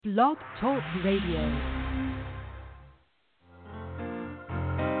Blog Talk Radio.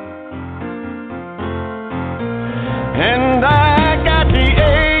 And I got the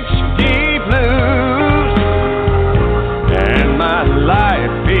HD blues, and my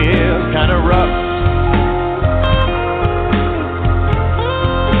life feels kind of rough.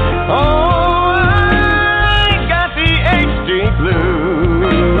 Oh, I got the HD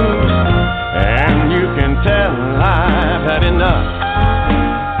blues, and you can tell I've had enough.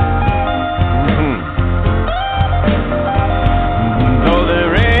 Though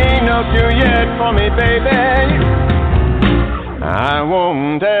there ain't no cure yet for me, baby, I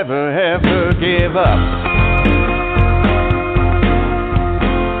won't ever give up.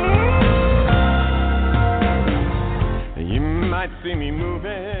 You might see me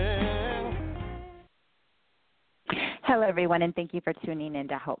moving. Hello, everyone, and thank you for tuning in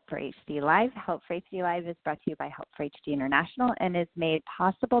to Help for HD Live. Help for HD Live is brought to you by Help for HD International and is made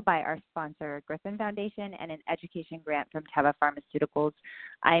possible by our sponsor, Griffin Foundation, and an education grant from Teva Pharmaceuticals.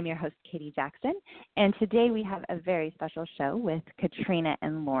 I am your host, Katie Jackson, and today we have a very special show with Katrina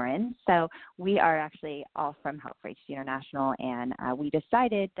and Lauren. So we are actually all from Help for HD International, and we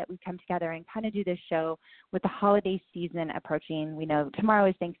decided that we'd come together and kind of do this show with the holiday season approaching. We know tomorrow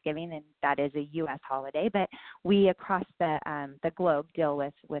is Thanksgiving, and that is a U.S. holiday, but we across the globe deal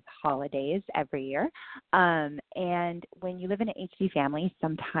with holidays every year. And when you live in an HD family,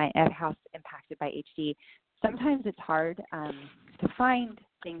 sometimes a house impacted by HD, sometimes it's hard to find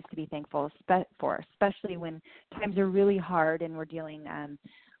things to be thankful for, especially when times are really hard and we're dealing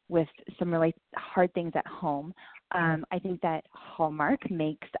with some really hard things at home. I think that Hallmark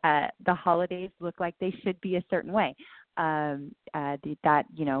makes the holidays look like they should be a certain way. That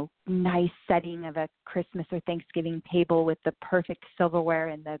nice setting of a Christmas or Thanksgiving table with the perfect silverware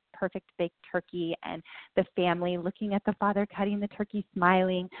and the perfect baked turkey and the family looking at the father cutting the turkey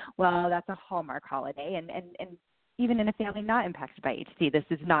smiling. Well, that's a Hallmark holiday, and even in a family not impacted by HD, this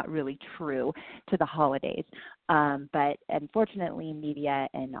is not really true to the holidays. But unfortunately, media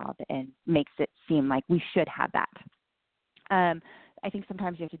and makes it seem like we should have that. I think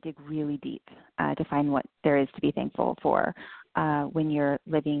sometimes you have to dig really deep to find what there is to be thankful for when you're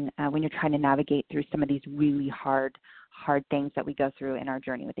when you're trying to navigate through some of these really hard things that we go through in our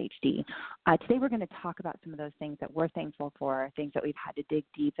journey with HD. Today we're going to talk about some of those things that we're thankful for, things that we've had to dig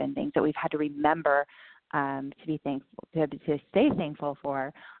deep in, things that we've had to remember to be thankful, to stay thankful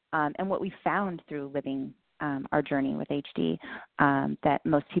for, and what we found through living our journey with HD that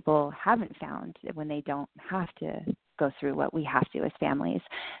most people haven't found when they don't have to go through what we have to as families.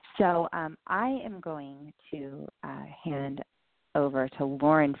 So I am going to hand over to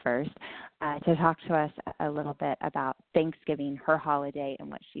Lauren first to talk to us a little bit about Thanksgiving, her holiday, and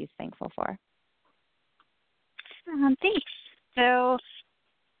what she's thankful for. Thanks. So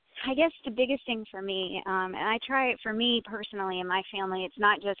I guess the biggest thing for me, and I try, for me personally and my family, it's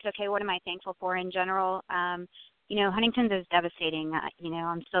not just, okay, what am I thankful for in general? Huntington's is devastating.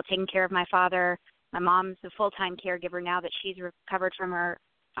 I'm still taking care of my father. My mom's a full-time caregiver now that she's recovered from her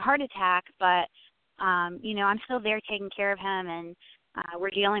heart attack, but, I'm still there taking care of him, and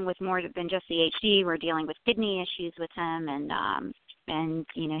we're dealing with more than just the HD. We're dealing with kidney issues with him, and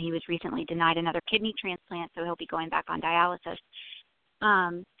he was recently denied another kidney transplant, so he'll be going back on dialysis.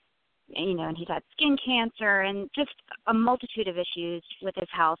 And he's had skin cancer and just a multitude of issues with his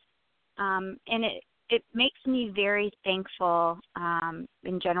health. And it makes me very thankful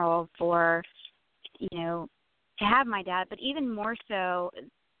in general for, to have my dad, but even more so,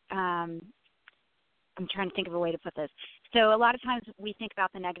 I'm trying to think of a way to put this. So a lot of times we think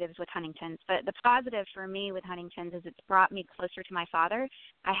about the negatives with Huntington's, but the positive for me with Huntington's is it's brought me closer to my father.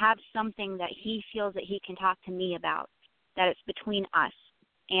 I have something that he feels that he can talk to me about, that it's between us.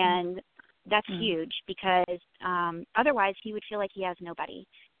 And that's huge because otherwise he would feel like he has nobody.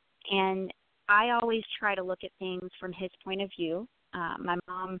 And I always try to look at things from his point of view. My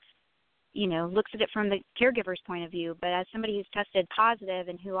mom, looks at it from the caregiver's point of view. But as somebody who's tested positive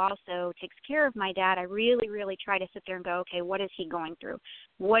and who also takes care of my dad, I really, really try to sit there and go, okay, what is he going through?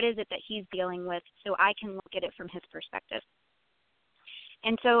 What is it that he's dealing with so I can look at it from his perspective?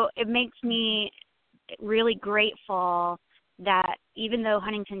 And so it makes me really grateful that even though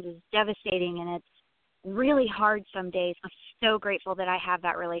Huntington's is devastating and it's really hard some days, I'm so grateful that I have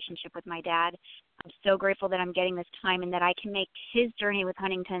that relationship with my dad. I'm so grateful that I'm getting this time and that I can make his journey with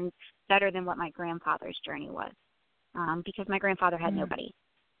Huntington's better than what my grandfather's journey was, because my grandfather had nobody.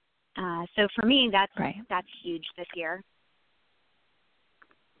 So for me, that's huge this year.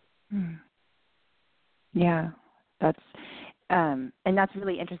 Yeah, and that's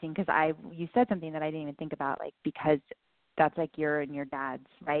really interesting because you said something that I didn't even think about, like because that's like your and your dad's,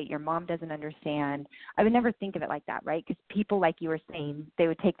 right? Your mom doesn't understand. I would never think of it like that, right? Because people, like you were saying, they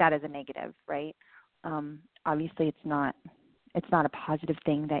would take that as a negative, right? Obviously, it's not a positive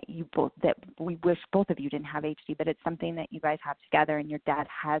thing that we wish both of you didn't have HD, but it's something that you guys have together, and your dad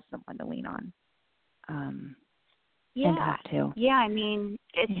has someone to lean on. And talk to. Yeah, I mean,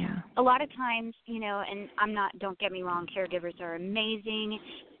 it's a lot of times, and don't get me wrong, caregivers are amazing.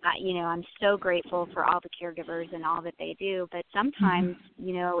 I'm so grateful for all the caregivers and all that they do, but sometimes,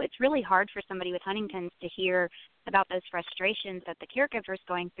 it's really hard for somebody with Huntington's to hear about those frustrations that the caregiver's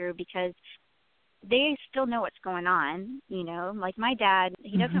going through, because they still know what's going on, like my dad,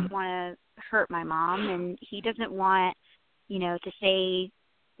 he doesn't want to hurt my mom, and he doesn't want, to say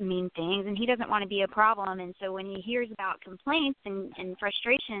mean things, and he doesn't want to be a problem. And so when he hears about complaints and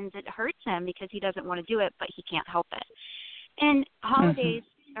frustrations, it hurts him because he doesn't want to do it, but he can't help it. And holidays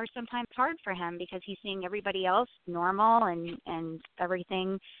are sometimes hard for him because he's seeing everybody else normal and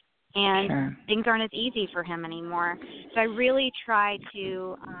everything, and things aren't as easy for him anymore. So I really try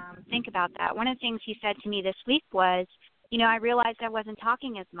to think about that. One of the things he said to me this week was, I realized I wasn't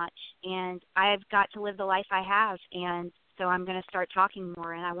talking as much, and I've got to live the life I have, and so I'm going to start talking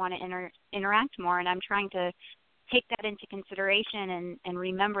more, and I want to interact more, and I'm trying to take that into consideration and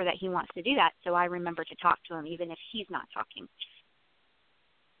remember that he wants to do that, so I remember to talk to him even if he's not talking.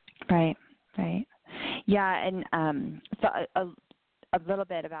 Right. Yeah, and so a little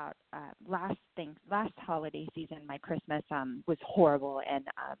bit about last holiday season. My Christmas was horrible, and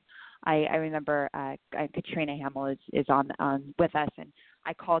I remember Katrina Hamill is on with us, and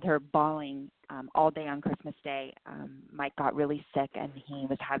I called her bawling all day on Christmas Day. Mike got really sick, and he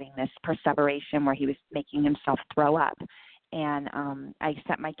was having this perseveration where he was making himself throw up. And I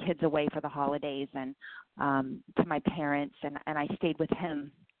sent my kids away for the holidays and to my parents, and I stayed with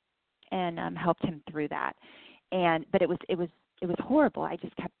him and helped him through that. But it was horrible. I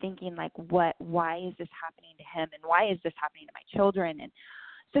just kept thinking, like, why is this happening to him, and why is this happening to my children? And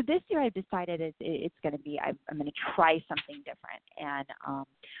so this year I've decided it's going to be, I'm going to try something different.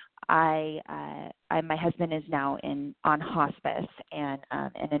 And my husband is now on hospice and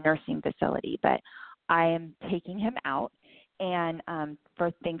in a nursing facility, but I am taking him out and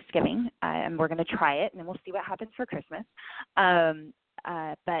for Thanksgiving, and we're going to try it, and then we'll see what happens for Christmas.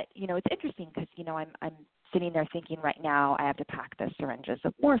 But it's interesting because I'm sitting there thinking right now I have to pack the syringes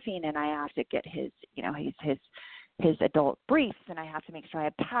of morphine, and I have to get his adult briefs, and I have to make sure I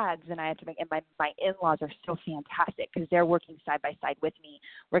have pads, and I have to and my in-laws are so fantastic because they're working side by side with me.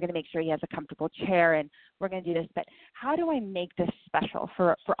 We're going to make sure he has a comfortable chair, and we're going to do this. But how do I make this special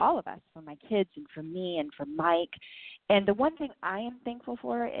for all of us, for my kids and for me and for Mike? And the one thing I am thankful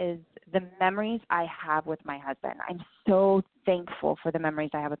for is the memories I have with my husband. I'm so thankful for the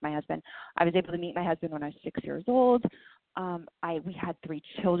memories I have with my husband. I was able to meet my husband when I was 6 years old. We had 3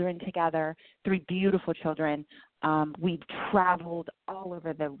 children together, 3 beautiful children. We've traveled all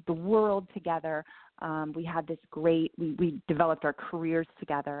over the world together. We had this great, we developed our careers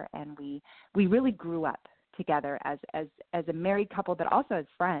together, and we really grew up together as a married couple, but also as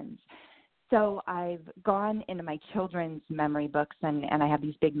friends. So I've gone into my children's memory books, and I have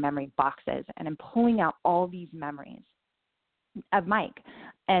these big memory boxes, and I'm pulling out all these memories of Mike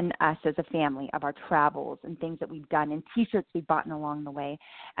and us as a family, of our travels and things that we've done and T-shirts we've bought along the way.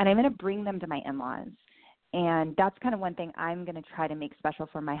 And I'm going to bring them to my in-laws. And that's kind of one thing I'm going to try to make special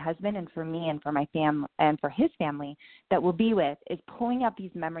for my husband and for me and for my family and for his family that we'll be with, is pulling out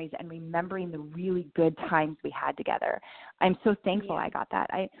these memories and remembering the really good times we had together. I'm so thankful I got that.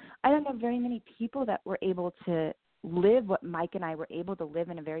 I don't know very many people that were able to live what Mike and I were able to live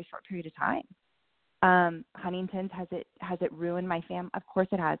in a very short period of time. Huntington's, has it ruined my family? Of course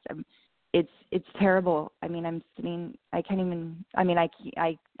it has. It's terrible. I mean, I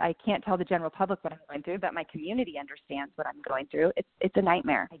can't tell the general public what I'm going through, but my community understands what I'm going through. It's a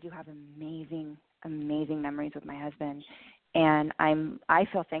nightmare. I do have amazing memories with my husband, and I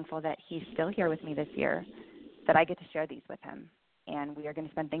feel thankful that he's still here with me this year, that I get to share these with him. And we are going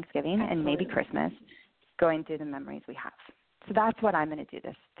to spend Thanksgiving and maybe Christmas going through the memories we have. So that's what I'm going to do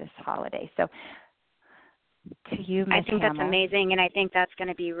this holiday. So to you, Ms. I think Hamill, that's amazing, and I think that's going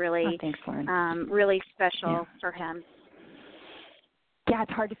to be really, thanks, Lauren. really special for him. Yeah,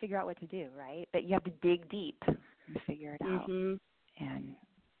 it's hard to figure out what to do, right? But you have to dig deep and figure it out. And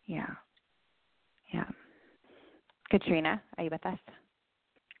yeah. Katrina, are you with us?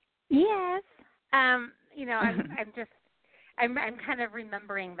 Yes. I'm kind of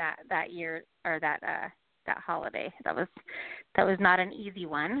remembering that year, or that holiday. That was not an easy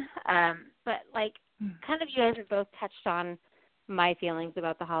one. But like, kind of, you guys have both touched on my feelings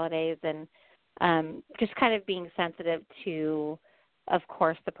about the holidays, and just kind of being sensitive to, of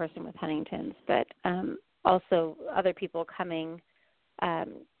course, the person with Huntington's, but also other people coming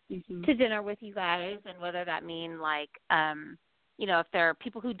to dinner with you guys, and whether that mean like, if there are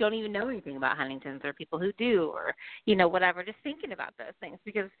people who don't even know anything about Huntington's or people who do, or, whatever, just thinking about those things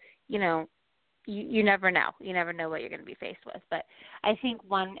because, you never know. You never know what you're going to be faced with. But I think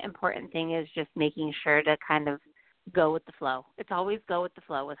one important thing is just making sure to kind of go with the flow. It's always go with the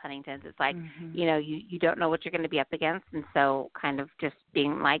flow with Huntington's. It's like, you don't know what you're going to be up against, and so kind of just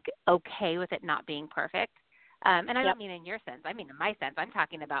being like okay with it not being perfect. And I don't mean in your sense. I mean in my sense. I'm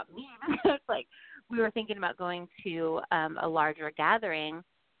talking about me. It's like we were thinking about going to a larger gathering,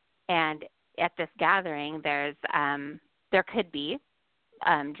 and at this gathering there could be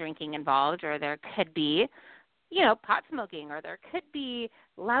drinking involved, or there could be, pot smoking, or there could be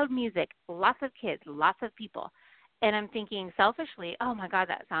loud music, lots of kids, lots of people. And I'm thinking selfishly, oh my God,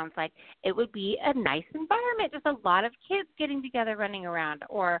 that sounds like it would be a nice environment, just a lot of kids getting together, running around,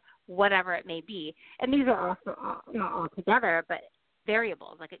 or whatever it may be. And these are also not all together, but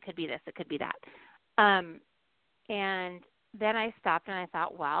variables. Like it could be this, it could be that. And then I stopped and I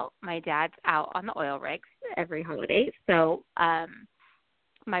thought, well, my dad's out on the oil rigs every holiday, so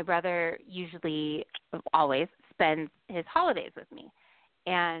my brother usually, always, spends his holidays with me.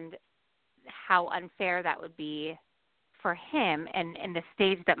 And how unfair that would be for him, and the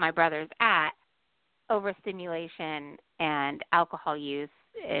stage that my brother's at, overstimulation and alcohol use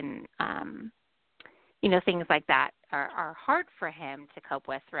and, things like that are hard for him to cope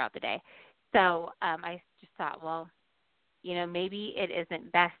with throughout the day. So I just thought, well, maybe it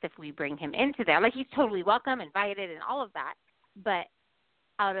isn't best if we bring him into there. Like, he's totally welcome, invited, and all of that. But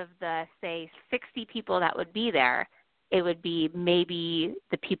out of the, say, 60 people that would be there, it would be maybe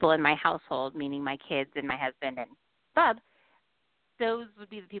the people in my household, meaning my kids and my husband and Bub. Those would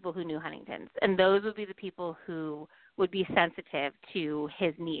be the people who knew Huntington's, and those would be the people who would be sensitive to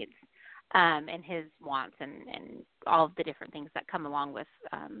his needs and his wants and all of the different things that come along with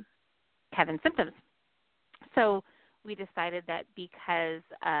Kevin's symptoms. So we decided that because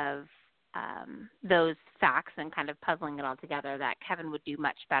of those facts and kind of puzzling it all together, that Kevin would do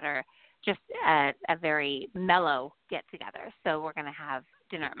much better just at a very mellow get-together. So we're going to have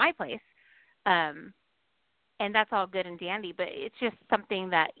dinner at my place. And that's all good and dandy, but it's just something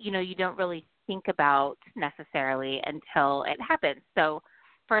that, you don't really think about necessarily until it happens. So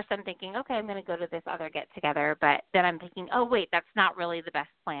first I'm thinking, okay, I'm going to go to this other get-together, but then I'm thinking, oh, wait, that's not really the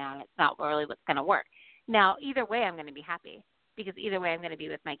best plan. It's not really what's going to work. Now, either way, I'm going to be happy because either way I'm going to be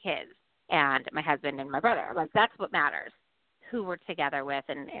with my kids and my husband and my brother. Like, that's what matters. Who we're together with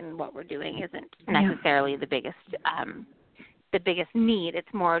and what we're doing isn't necessarily the biggest need.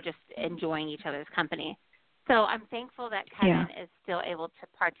 It's more just enjoying each other's company. So I'm thankful that Kevin is still able to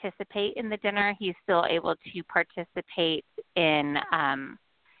participate in the dinner. He's still able to participate in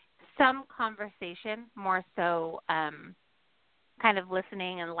some conversation, more so kind of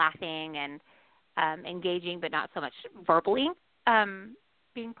listening and laughing and engaging, but not so much verbally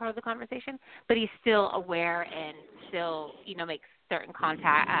being part of the conversation. But he's still aware and still, makes certain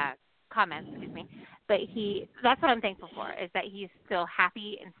comments, But that's what I'm thankful for, is that he's still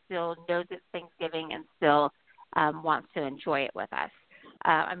happy and still knows it's Thanksgiving and still wants to enjoy it with us.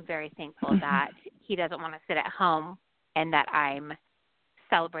 I'm very thankful that he doesn't want to sit at home and that I'm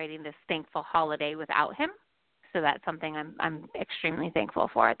celebrating this thankful holiday without him. So that's something I'm extremely thankful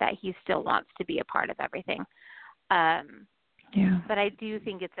for, that he still wants to be a part of everything. But I do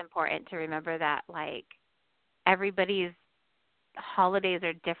think it's important to remember that, like, everybody's holidays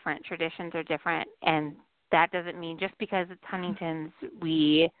are different, traditions are different, and that doesn't mean just because it's Huntington's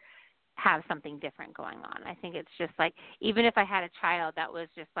we have something different going on. I think it's just like, even if I had a child that was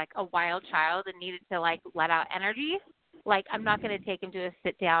just like a wild child and needed to like let out energy, like, I'm not going to take him to a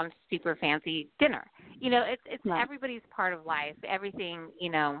sit down super fancy dinner. It's right. Everybody's part of life. Everything,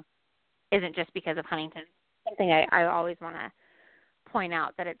 isn't just because of Huntington's. Something I always want to point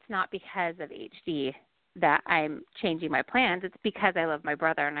out, that it's not because of HD that I'm changing my plans. It's because I love my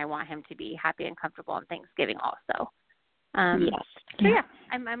brother and I want him to be happy and comfortable on Thanksgiving also. So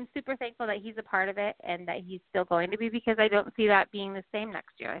I'm super thankful that he's a part of it and that he's still going to be, because I don't see that being the same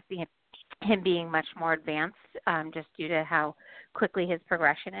next year. I see him being much more advanced, just due to how quickly his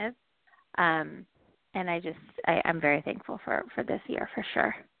progression is. And I'm very thankful for this year for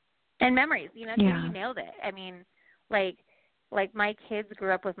sure. And memories, you nailed it. I mean, like my kids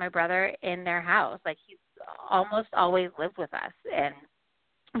grew up with my brother in their house. Like, he's almost always lived with us, and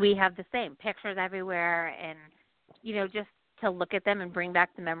we have the same pictures everywhere. And, just to look at them and bring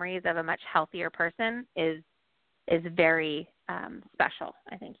back the memories of a much healthier person is very special.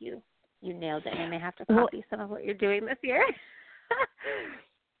 I think you You nailed it. I may have to copy some of what you're doing this year.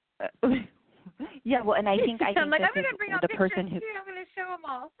 Yeah, well, and I think I'm like, I'm going to bring out the pictures person who. too. I'm going to show them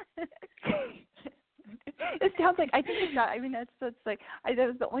all. It sounds like, I think it's not. I mean, that's like, that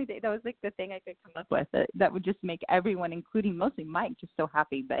was the only thing. That was like the thing I could come up with that would just make everyone, including mostly Mike, just so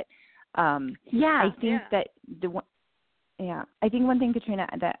happy. But I think that I think one thing, Katrina,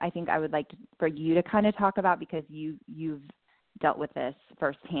 that I think I would like for you to kind of talk about, because you've dealt with this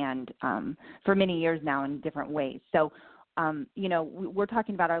firsthand for many years now in different ways. So, we're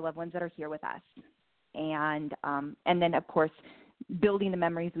talking about our loved ones that are here with us, and then of course building the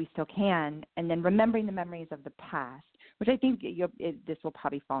memories we still can, and then remembering the memories of the past, which I think this will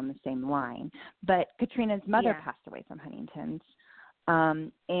probably fall in the same line. But Katrina's mother passed away from Huntington's.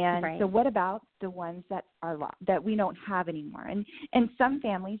 And so what about the ones that are that we don't have anymore? And some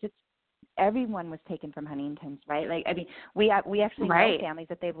families, everyone was taken from Huntington's, right? Like, I mean, we actually know families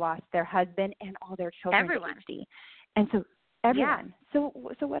that they've lost their husband and all their children to HD. And so everyone. Yeah.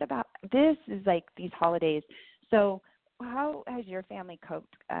 So what about this? Is like these holidays. So how has your family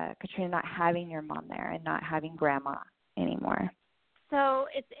coped, Katrina, not having your mom there and not having grandma anymore? So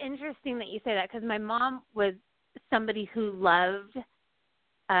it's interesting that you say that, because my mom was somebody who loved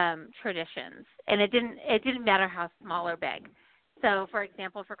traditions, and it didn't matter how small or big. So, for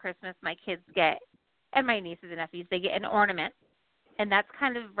example, for Christmas, my kids and my nieces and nephews, they get an ornament, and that's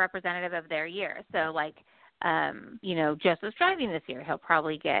kind of representative of their year. So, like, Joseph's driving this year, he'll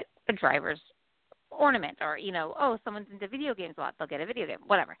probably get a driver's ornament, or someone's into video games a lot, they'll get a video game,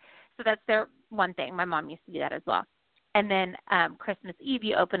 whatever. So that's their one thing. My mom used to do that as well. And then Christmas Eve,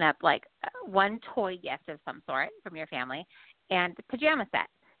 you open up like one toy gift of some sort from your family and a pajama set.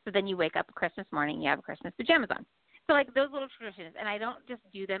 So then you wake up Christmas morning, you have Christmas pajamas on. So like those little traditions, and I don't just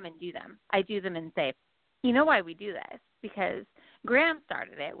do them and do them. I do them and say, you know why we do this? Because Graham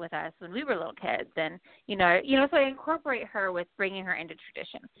started it with us when we were little kids, and so I incorporate her with bringing her into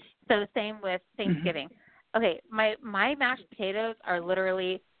tradition. So same with Thanksgiving. Mm-hmm. Okay, my mashed potatoes are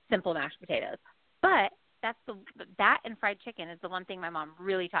literally simple mashed potatoes, but that and fried chicken is the one thing my mom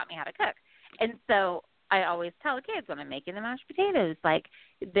really taught me how to cook. And so I always tell the kids when I'm making the mashed potatoes, like,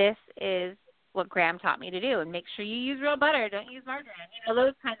 this is what Graham taught me to do, and make sure you use real butter, don't use margarine,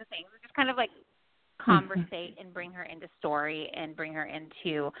 those kinds of things. Just kind of like conversate and bring her into story and bring her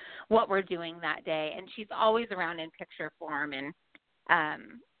into what we're doing that day. And she's always around in picture form. And,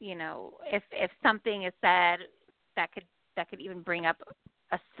 if something is said that could even bring up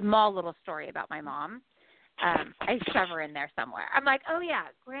a small little story about my mom, I shove her in there somewhere. I'm like, oh yeah,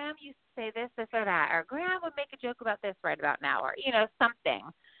 Graham used to say this or that, or Graham would make a joke about this right about now, or, something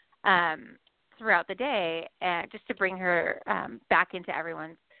throughout the day, just to bring her back into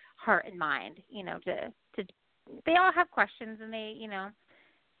everyone's heart and mind. They all have questions, and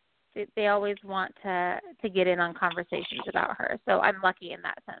they always want to get in on conversations about her. So I'm lucky in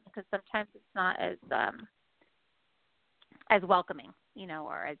that sense, because sometimes it's not as welcoming,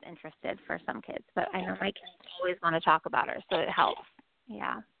 or as interested for some kids. But I know my kids always want to talk about her, so it helps.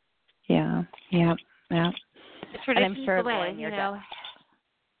 Yeah. Yeah. Yeah. Yeah. The tradition's and I'm sure the way,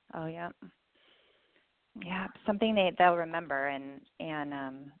 Oh yeah. Yeah, something they'll remember, and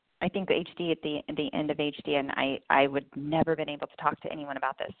I think HD at the end of HD, and I would never been able to talk to anyone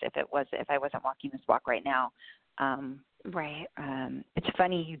about this if I wasn't walking this walk right now. Right. It's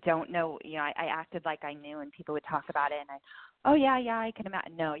funny, you don't know. I acted like I knew, and people would talk about it, and I can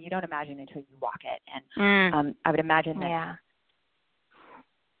imagine. No, you don't imagine until you walk it, and I would imagine that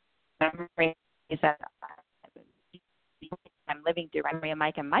memories that I'm living through memory of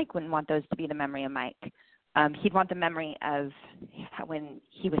Mike, and Mike wouldn't want those to be the memory of Mike. He'd want the memory of when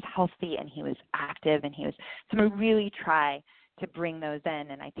he was healthy and he was active, and so we really try to bring those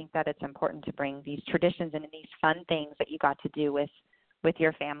in. And I think that it's important to bring these traditions and these fun things that you got to do with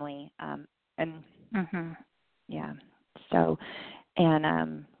your family. So,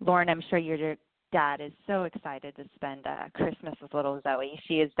 and Lauren, I'm sure your dad is so excited to spend Christmas with little Zoe.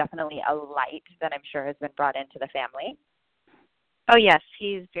 She is definitely a light that I'm sure has been brought into the family. Oh yes,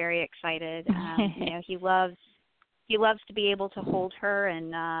 he's very excited. He loves to be able to hold her,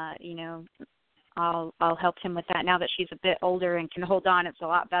 and I'll help him with that now that she's a bit older and can hold on. It's a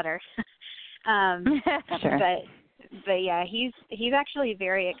lot better. Sure. But yeah, he's actually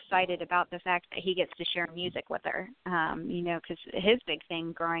very excited about the fact that he gets to share music with her. Because his big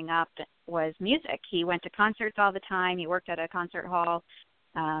thing growing up was music. He went to concerts all the time. He worked at a concert hall.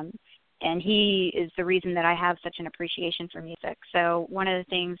 And he is the reason that I have such an appreciation for music. So one of the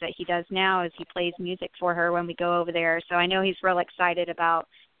things that he does now is he plays music for her when we go over there. So I know he's real excited about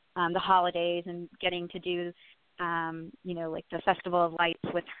the holidays and getting to do like the Festival of Lights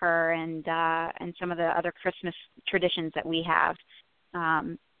with her and some of the other Christmas traditions that we have.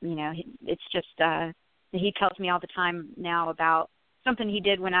 It's just he tells me all the time now about something he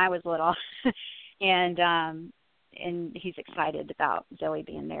did when I was little, and he's excited about Zoe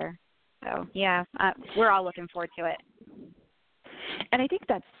being there. So yeah, we're all looking forward to it. And I think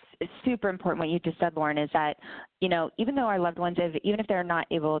that's super important what you just said, Lauren, is that, even though our loved ones, even if they're not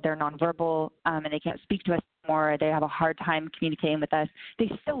able, they're nonverbal, and they can't speak to us anymore, they have a hard time communicating with us, they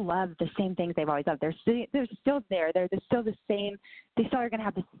still love the same things they've always loved. They're still there. They're still the same. They still are going to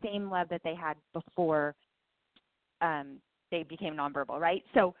have the same love that they had before they became nonverbal, right?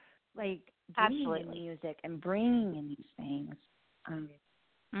 So, like, bringing in music and bringing in these things.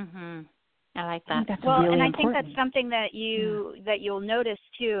 I like that. That's well, really and I important. think that's something that you'll notice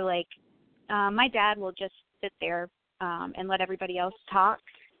too. Like, my dad will just sit there and let everybody else talk.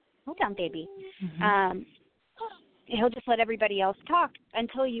 Hold on, baby. He'll just let everybody else talk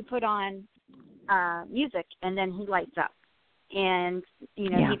until you put on music, and then he lights up. And,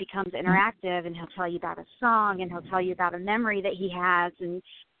 he becomes interactive, and he'll tell you about a song, and he'll tell you about a memory that he has, and,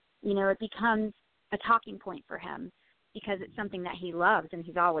 it becomes a talking point for him because it's something that he loves and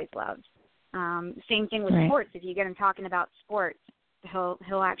he's always loved. Same thing with sports. If you get him talking about sports,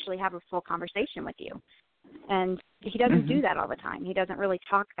 he'll actually have a full conversation with you. And he doesn't do that all the time. He doesn't really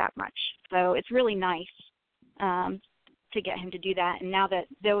talk that much. So it's really nice to get him to do that. And now that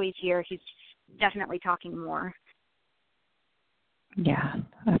Zoe's here, he's definitely talking more. Yeah,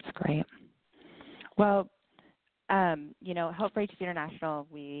 that's great. Well, Help for HD International,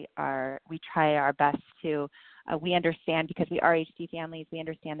 we try our best to, we understand, because we are HD families, we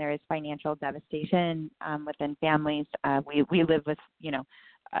understand there is financial devastation within families. We live with,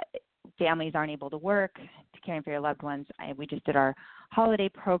 families aren't able to work, to caring for your loved ones. We just did our holiday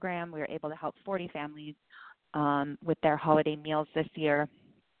program. We were able to help 40 families with their holiday meals this year.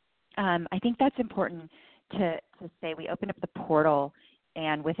 I think that's important to say. We opened up the portal,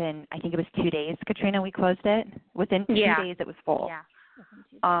 and within, I think it was 2 days, Katrina, we closed it. Within 2 days, it was full.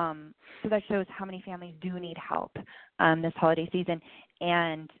 Yeah. So that shows how many families do need help this holiday season.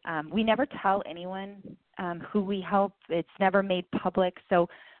 And we never tell anyone who we help. It's never made public. So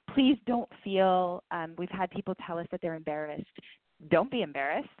please don't feel, we've had people tell us that they're embarrassed. Don't be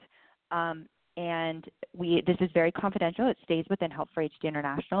embarrassed. And this is very confidential. It stays within Help for HD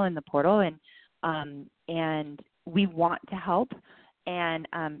International in the portal, and we want to help. And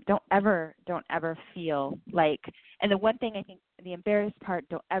don't ever feel like. And the one thing, I think, the embarrassed part,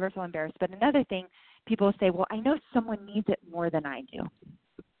 don't ever feel embarrassed. But another thing, people say, well, I know someone needs it more than I do.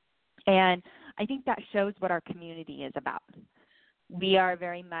 And I think that shows what our community is about. We are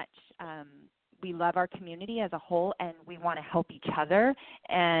very much, we love our community as a whole, and we want to help each other.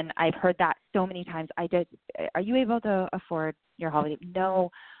 And I've heard that so many times. Are you able to afford your holiday?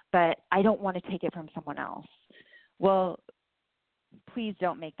 No, but I don't want to take it from someone else. Well, please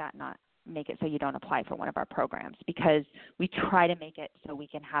don't make it so you don't apply for one of our programs, because we try to make it so we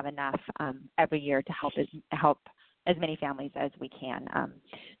can have enough every year to help as many families as we can.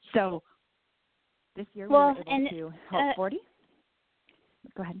 So this year we were able to help 40.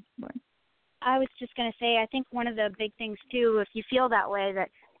 Go ahead, Lauren. I was just going to say, I think one of the big things too, if you feel that way, that,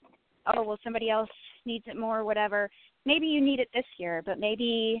 somebody else needs it more or whatever, maybe you need it this year, but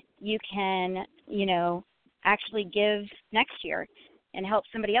maybe you can, actually give next year and help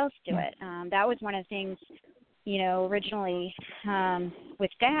somebody else do it. That was one of the things, originally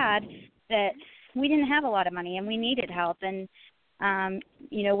with Dad, that we didn't have a lot of money and we needed help. And, I'm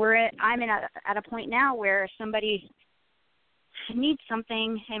at a point now where somebody needs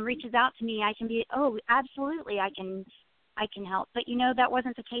something and reaches out to me, I can be, absolutely, I can help. But, that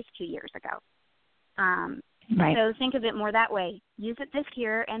wasn't the case 2 years ago. Right. So think of it more that way. Use it this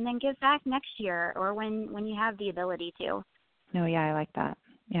year and then give back next year, or when you have the ability to. No, yeah, I like that.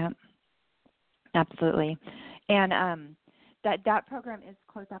 Yeah, absolutely. And that program is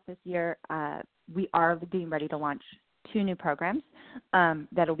closed out this year. We are getting ready to launch 2 new programs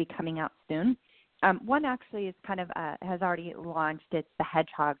that will be coming out soon. One actually is kind of has already launched. It's the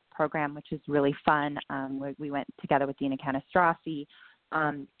Hedgehog program, which is really fun. We went together with Dina Canastrossi.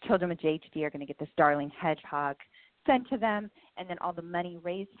 Children with JHD are going to get this darling hedgehog sent to them, and then all the money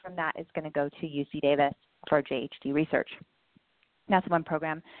raised from that is going to go to UC Davis for JHD research. That's one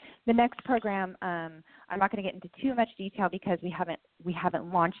program. The next program, I'm not going to get into too much detail because we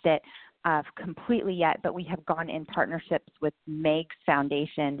haven't launched it completely yet, but we have gone in partnerships with Meg's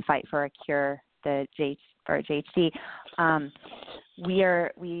Foundation, Fight for a Cure, for JHD.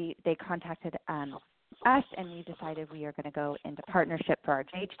 They contacted us, and we decided we are going to go into partnership for our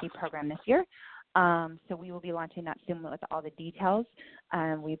JHD program this year. So we will be launching that soon with all the details.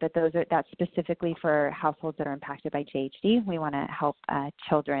 But that's specifically for households that are impacted by JHD. We want to help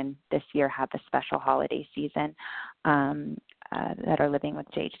children this year have a special holiday season that are living with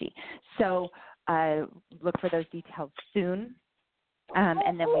JHD. So look for those details soon.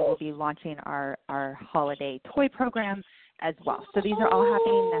 And then we will be launching our holiday toy program as well. So these are all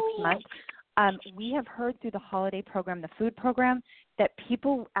happening next month. We have heard through the holiday program, the food program, that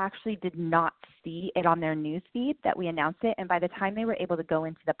people actually did not see it on their news feed that we announced it, and by the time they were able to go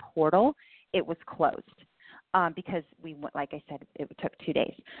into the portal, it was closed because like I said, it took 2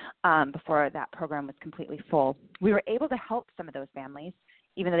 days before that program was completely full. We were able to help some of those families,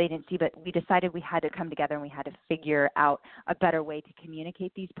 even though they didn't see, but we decided we had to come together and we had to figure out a better way to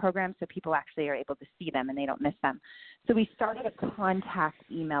communicate these programs so people actually are able to see them and they don't miss them. So we started a contact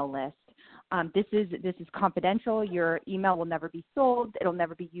email list. This is confidential. Your email will never be sold. It'll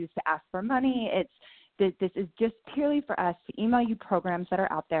never be used to ask for money. This is just purely for us to email you programs that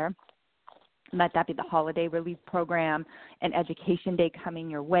are out there. Let that be the holiday relief program and education day coming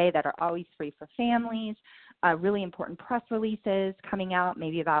your way that are always free for families. Really important press releases coming out,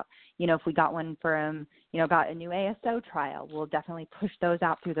 maybe about, if we got one from, about a new ASO trial, we'll definitely push those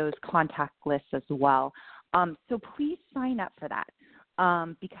out through those contact lists as well. So please sign up for that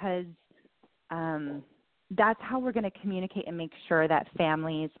because that's how we're going to communicate and make sure that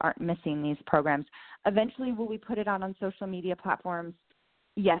families aren't missing these programs. Eventually, will we put it out on social media platforms?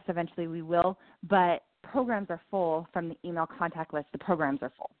 Yes, eventually we will, but programs are full from the email contact list. The programs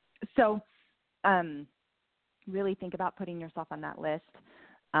are full. So really think about putting yourself on that list,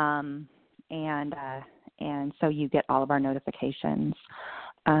 and so you get all of our notifications.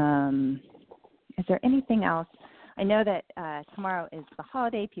 Is there anything else? I know that tomorrow is the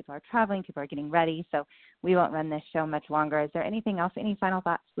holiday. People are traveling. People are getting ready, so we won't run this show much longer. Is there anything else? Any final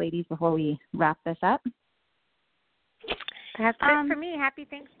thoughts, ladies, before we wrap this up? That's it for me. Happy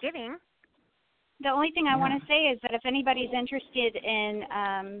Thanksgiving. The only thing I want to say is that if anybody's interested in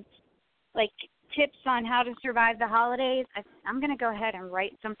tips on how to survive the holidays, I'm going to go ahead and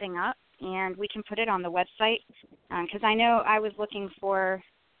write something up, and we can put it on the website because I know I was looking for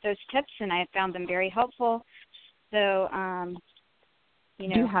those tips, and I found them very helpful. So, do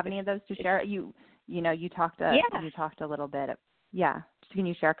you have any of those to share? You talked a little bit. Can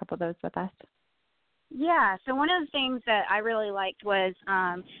you share a couple of those with us? Yeah. So one of the things that I really liked was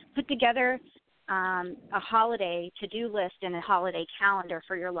put together a holiday to-do list and a holiday calendar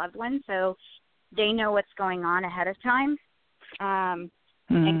for your loved ones, so they know what's going on ahead of time and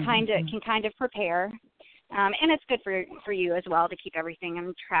can kind of prepare. And it's good for you as well to keep everything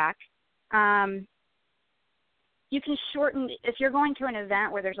on track. You can shorten, if you're going to an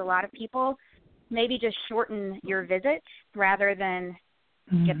event where there's a lot of people, maybe just shorten your visit rather than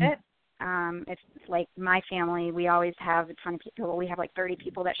skip it. It's like my family, we always have a ton of people. We have like 30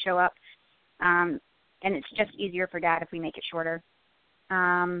 people that show up, and it's just easier for Dad if we make it shorter.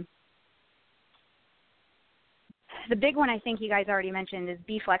 The big one I think you guys already mentioned is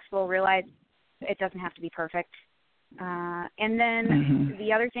be flexible, realize it doesn't have to be perfect. And then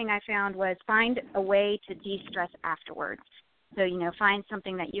the other thing I found was find a way to de-stress afterwards. So, find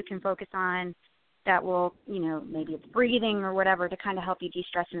something that you can focus on that will, maybe it's breathing or whatever to kind of help you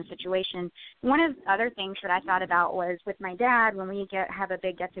de-stress in a situation. One of the other things that I thought about was with my dad, when we have a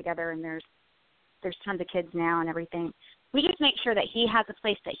big get-together and there's tons of kids now and everything, we just make sure that he has a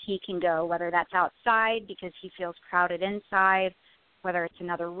place that he can go, whether that's outside because he feels crowded inside, whether it's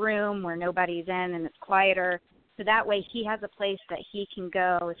another room where nobody's in and it's quieter. So that way he has a place that he can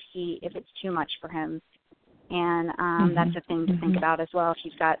go if it's too much for him. And that's a thing to think about as well if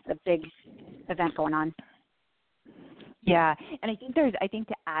you've got a big event going on. Yeah, and I think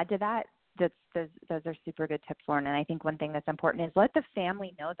to add to that, those are super good tips, Lauren. And I think one thing that's important is let the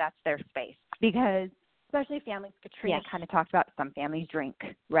family know that's their space, because especially families, Katrina kind of talked about, some families drink,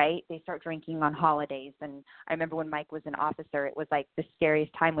 right? They start drinking on holidays. And I remember when Mike was an officer, it was like the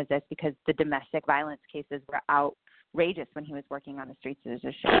scariest time was this because the domestic violence cases were outrageous when he was working on the streets of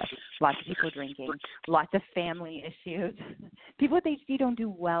the show. Lots of people drinking, lots of family issues. People with HD don't do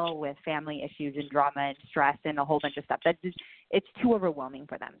well with family issues and drama and stress and a whole bunch of stuff. It's too overwhelming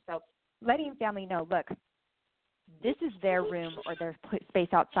for them. So letting family know, look, this is their room or their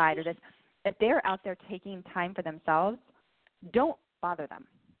space outside, or this. If they're out there taking time for themselves, don't bother them.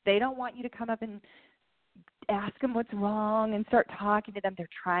 They don't want you to come up and ask them what's wrong and start talking to them. They're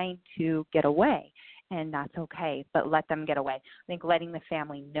trying to get away, and that's okay, but let them get away. I think letting the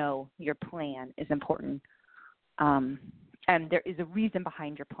family know your plan is important, and there is a reason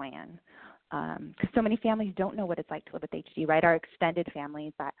behind your plan, because so many families don't know what it's like to live with HD, right? Our extended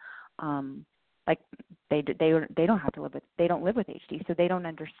families that like they don't have to live with, they don't live with HD, so they don't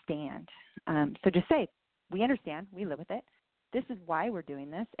understand. So just say, we understand, we live with it. This is why we're doing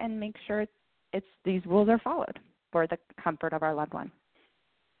this, and make sure it's these rules are followed for the comfort of our loved one.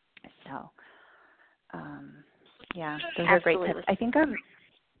 So, yeah, those are great tips. I think I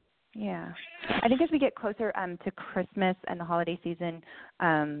think as we get closer to Christmas and the holiday season,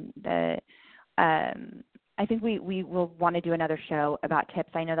 I think we will want to do another show about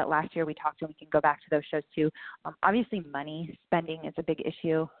tips. I know that last year we talked, and we can go back to those shows too. Obviously, money spending is a big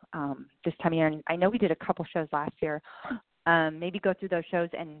issue this time of year. And I know we did a couple shows last year. Maybe go through those shows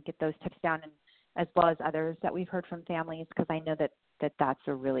and get those tips down, and as well as others that we've heard from families, because I know that's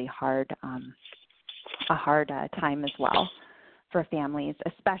a really hard time as well for families,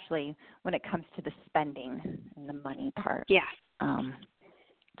 especially when it comes to the spending and the money part. Yeah.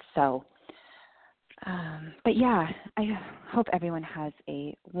 But yeah, I hope everyone has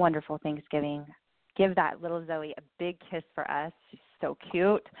a wonderful Thanksgiving. Give that little Zoe a big kiss for us. She's so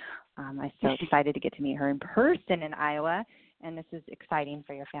cute. I'm so excited to get to meet her in person in Iowa, and this is exciting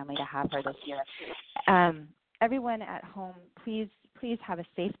for your family to have her this year. Everyone at home, please have a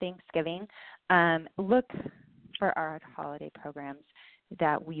safe Thanksgiving. Look for our holiday programs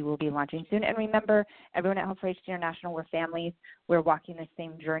that we will be launching soon. And remember, everyone at Hope for HD International, we're families. We're walking the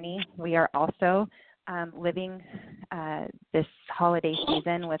same journey. We are also living this holiday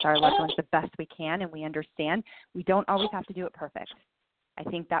season with our loved ones the best we can, and we understand we don't always have to do it perfect. I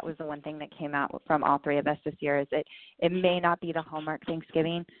think that was the one thing that came out from all three of us this year, is that it may not be the Hallmark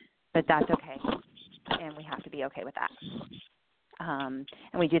Thanksgiving, but that's okay, and we have to be okay with that. And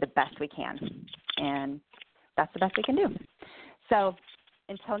we do the best we can, and that's the best we can do. So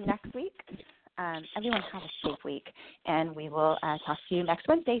until next week, everyone have a safe week, and we will talk to you next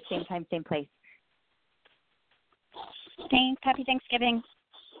Wednesday, same time, same place. Thanks. Happy Thanksgiving.